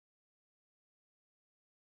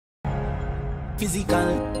physical,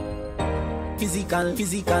 physical,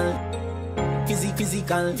 physical,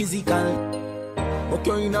 physical, physical.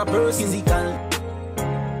 Okay, in a person, physical.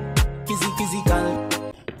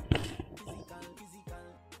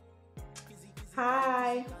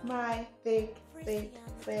 Hi, my big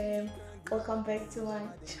fam. Welcome back to my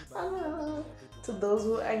channel. To those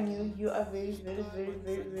who are new, you are very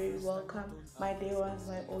welcome. My day ones,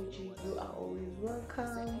 my OG, you are always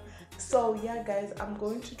welcome. So yeah guys, I'm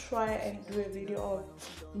going to try and do a video of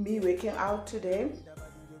me working out today.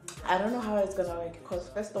 I don't know how it's gonna work because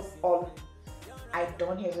first of all, I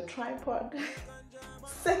don't have a tripod.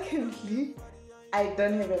 Secondly, I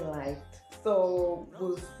don't have a light. So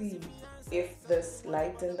we'll see if this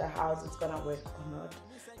light in the house is gonna work or not.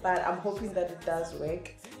 But I'm hoping that it does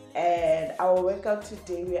work. And our workout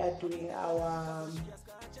today, we are doing our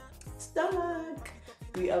stomach.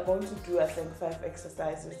 We are going to do I think 5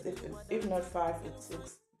 exercises. If not 5, it's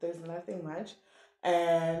 6. There's nothing much.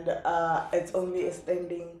 And it's only a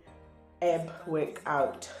standing ab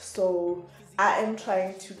workout. So I am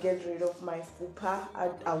trying to get rid of my fupa.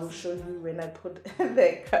 I will show you when I put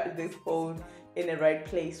this phone in the right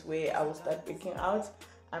place where I will start working out.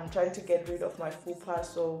 I'm trying to get rid of my fupa,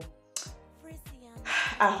 so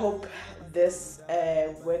I hope this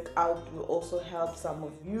workout will also help some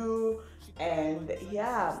of you. And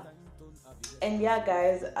yeah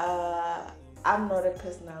guys, I'm not a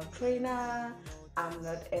personal trainer, I'm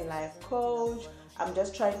not a life coach. I'm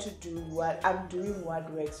just trying to do what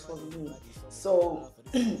works for me. So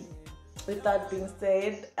with that being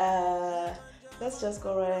said, let's just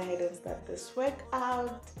go right ahead and start this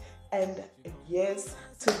workout. And yes,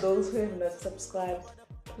 to those who have not subscribed,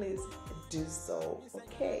 please do so.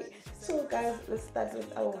 Okay, so guys, let's start with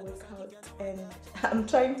our workout. And I'm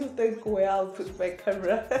trying to think where I'll put my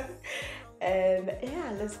camera. And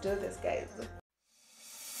yeah, let's do this, guys.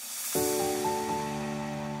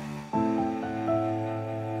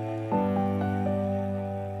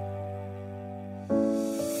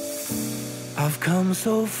 I've come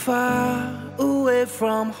so far away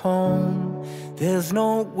from home, there's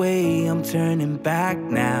no way I'm turning back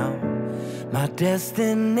now. My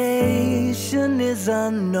destination is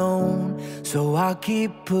unknown, so I'll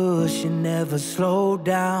keep pushing, never slow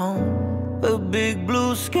down. A big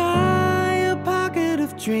blue sky, a pocket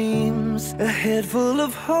of dreams, a head full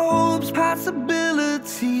of hopes,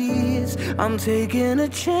 possibilities. I'm taking a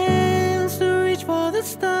chance to reach for the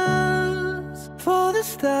stars, for the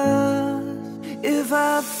stars. If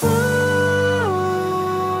I fall,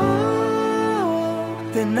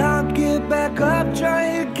 then I'll get back up, try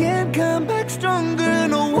again, come back stronger.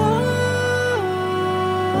 And a wall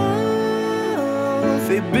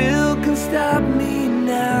they build can stop me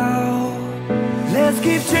now. Let's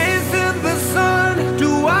keep chasing the sun,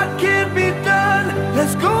 do what can be done.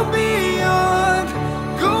 Let's go beyond,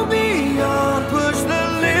 push the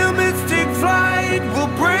limits, take flight. We'll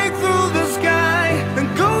break through the sky and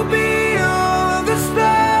go beyond the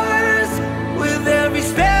stars. With every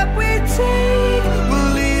step we take,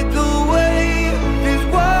 we'll lead the way. These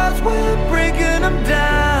walls, we're breaking them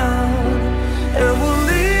down, and we'll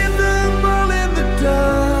leave them all in the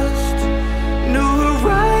dust. New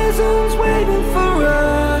horizons waiting for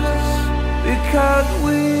us, because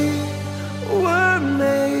we were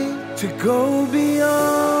made to go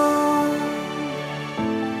beyond.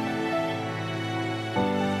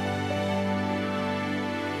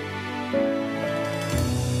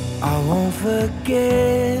 I won't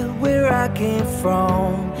forget where I came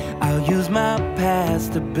from. I'll use my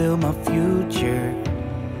past to build my future.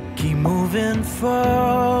 Keep moving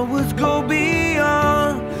forwards, go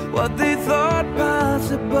beyond what they thought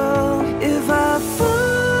possible. If I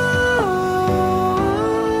fall,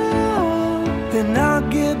 then I'll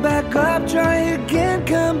get back up, try again,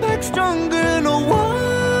 come back stronger. And a wall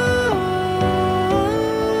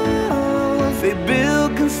they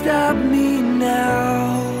build can stop me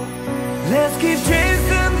now. Let's keep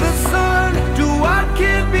chasing the sun, do what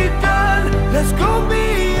can be done. Let's go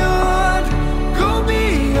beyond,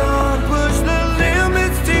 push the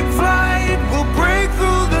limits, take flight. We'll break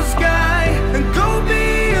through the sky and go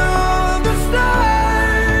beyond the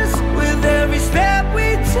stars. With every step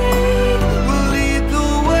we take, we'll lead the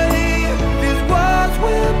way. These walls,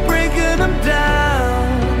 we're breaking them down,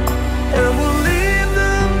 and we'll leave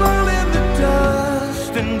them all in the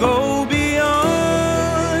dust and go beyond.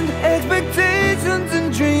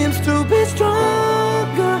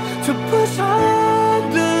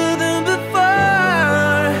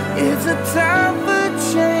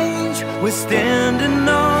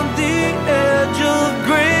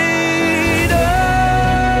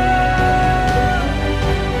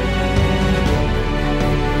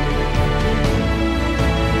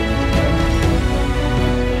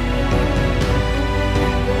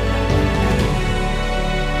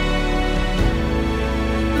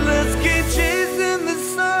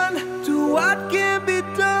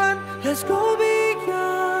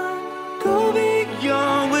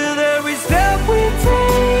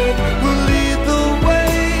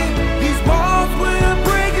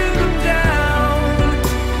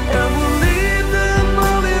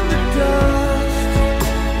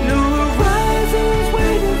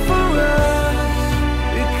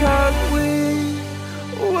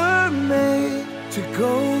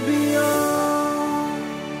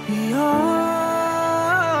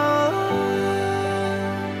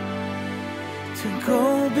 to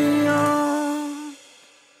go beyond.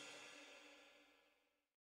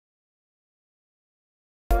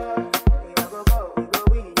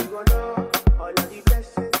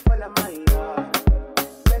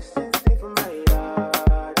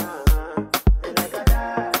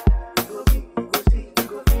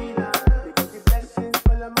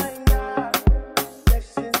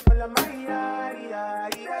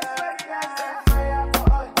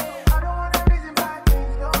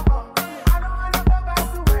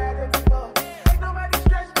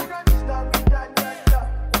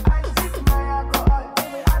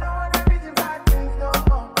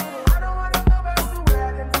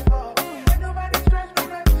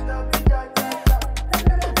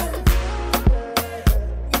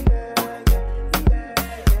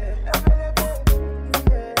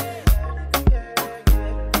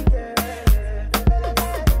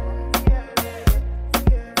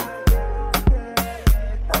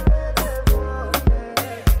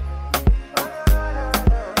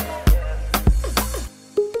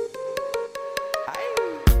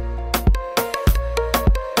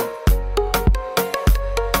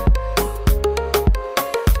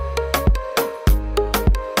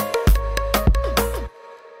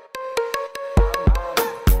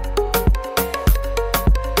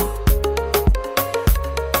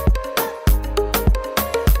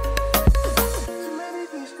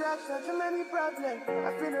 Too many problems.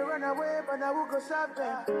 I feel to run away, but I will go solve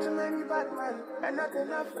them. Too many bad men and not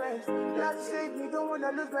enough friends. God save me, don't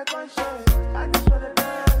wanna lose my conscience. I just wanna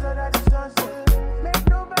dance under the sunset. Make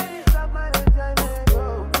nobody stop my enjoyment.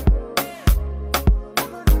 Oh.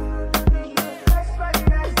 That's why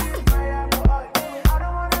I see fire for all. I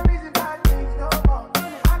don't wanna reason bad things no more.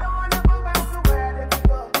 I don't wanna go back to where I did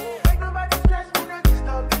before. Make nobody stress me, not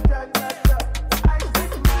disturb me, I see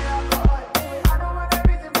fire for all. I don't wanna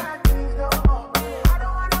reason bad things no more. I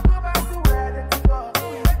don't wanna go back to where I did before.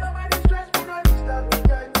 Make nobody stress me, not disturb me,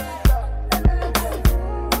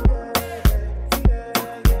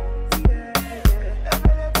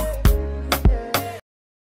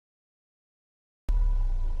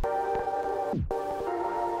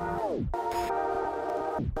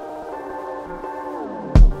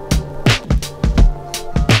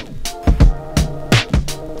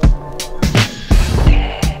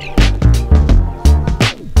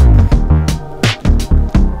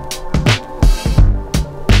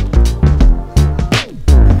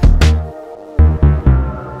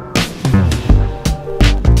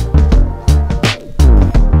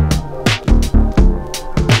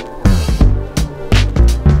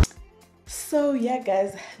 So yeah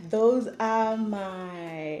guys, those are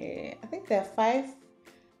I think there are 5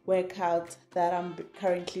 workouts that I'm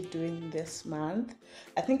currently doing this month.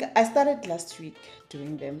 I think I started last week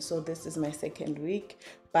doing them, so this is my 2nd week,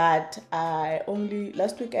 but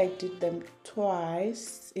last week I did them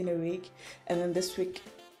twice in a week, and then this week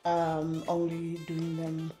only doing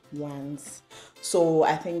them once. So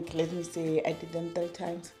I think, let me say, I did them 3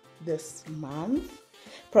 times this month.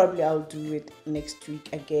 Probably I'll do it next week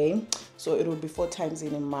again, so it will be 4 times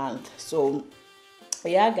in a month. So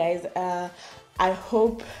yeah guys, I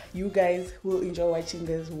hope you guys will enjoy watching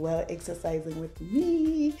this while exercising with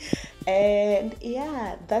me. And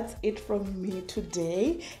yeah, that's it from me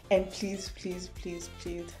today. And please,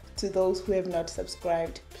 to those who have not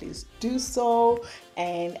subscribed, please do so.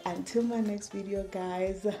 And until my next video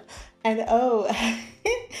guys. And oh,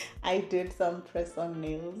 I did some press on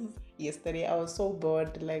nails yesterday. I was so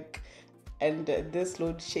bored, and this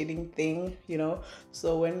load shedding thing,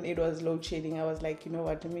 so when it was load shedding, I was like, you know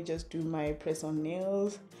what, let me just do my press on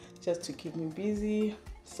nails just to keep me busy.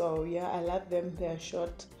 So yeah, I love them. They're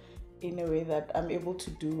short in a way that I'm able to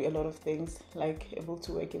do a lot of things, like able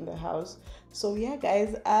to work in the house. So yeah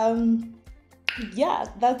guys, yeah,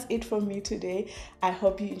 that's it from me today. I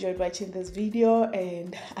hope you enjoyed watching this video,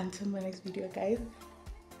 and until my next video guys,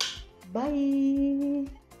 bye.